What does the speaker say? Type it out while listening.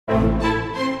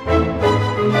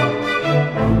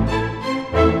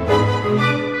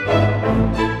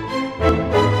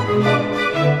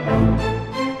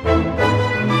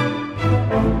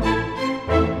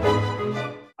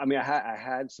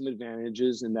had some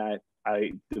advantages in that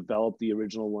I developed the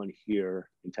original one here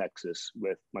in Texas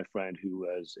with my friend who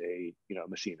was a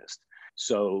machinist.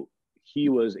 So he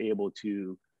was able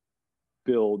to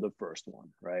build the first one,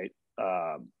 right?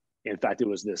 In fact, it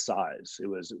was this size. It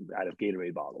was out of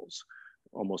Gatorade bottles,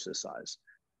 almost this size.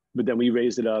 But then we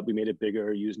raised it up, we made it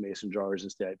bigger, used mason jars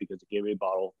instead because the Gatorade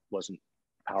bottle wasn't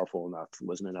powerful enough,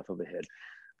 wasn't enough of a hit.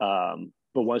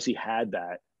 But once he had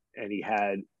that, and he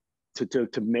had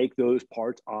to make those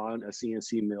parts on a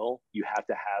CNC mill, you have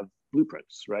to have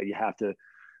blueprints, right? You have to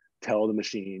tell the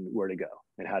machine where to go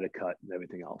and how to cut and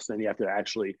everything else. Then you have to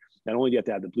actually, not only do you have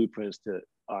to have the blueprints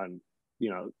on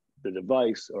the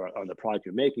device or on the product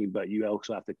you're making, but you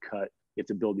also have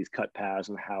to build these cut paths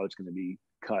and how it's going to be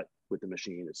cut with the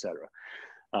machine, etc.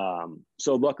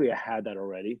 So luckily I had that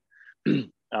already.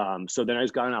 So then I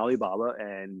just got on Alibaba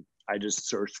and I just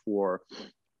searched for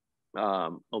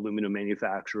aluminum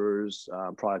manufacturers,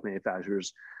 product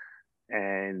manufacturers.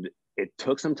 And it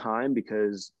took some time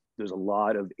because there's a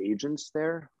lot of agents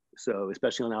there. So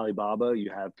especially on Alibaba,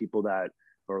 you have people that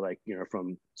are like,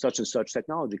 from such and such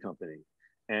technology company,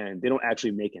 and they don't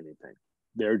actually make anything.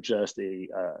 They're just a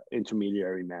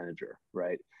intermediary manager,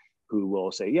 right? Who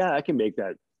will say, yeah, I can make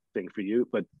that thing for you.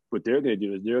 But what they're going to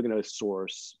do is they're going to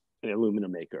source an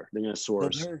aluminum maker. They're going to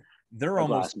source. So they're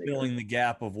almost filling the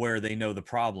gap of where they know the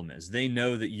problem is. They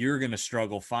know that you're going to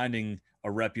struggle finding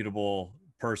a reputable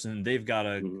person. They've got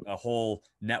a whole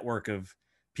network of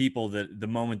people that the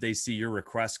moment they see your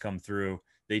request come through,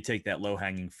 they take that low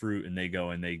hanging fruit and they go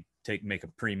and they make a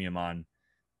premium on,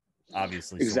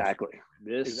 obviously. Exactly.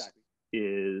 This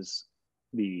is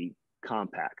the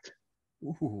compact.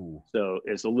 Ooh. So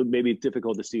it's a little maybe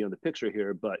difficult to see on the picture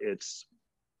here, but it's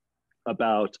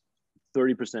about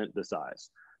 30% the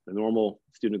size. The normal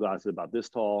Stundenglass is about this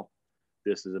tall.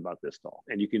 This is about this tall.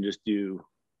 And you can just do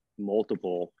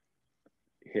multiple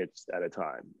hits at a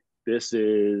time. This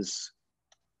is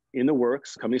in the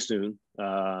works, coming soon.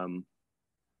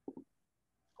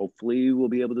 Hopefully we'll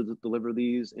be able to deliver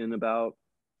these in about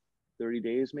 30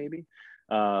 days, maybe.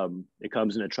 It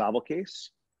comes in a travel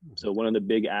case. So one of the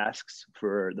big asks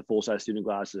for the full-size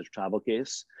Stundenglass is a travel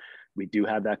case. We do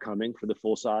have that coming for the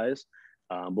full size.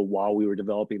 But while we were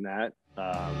developing that,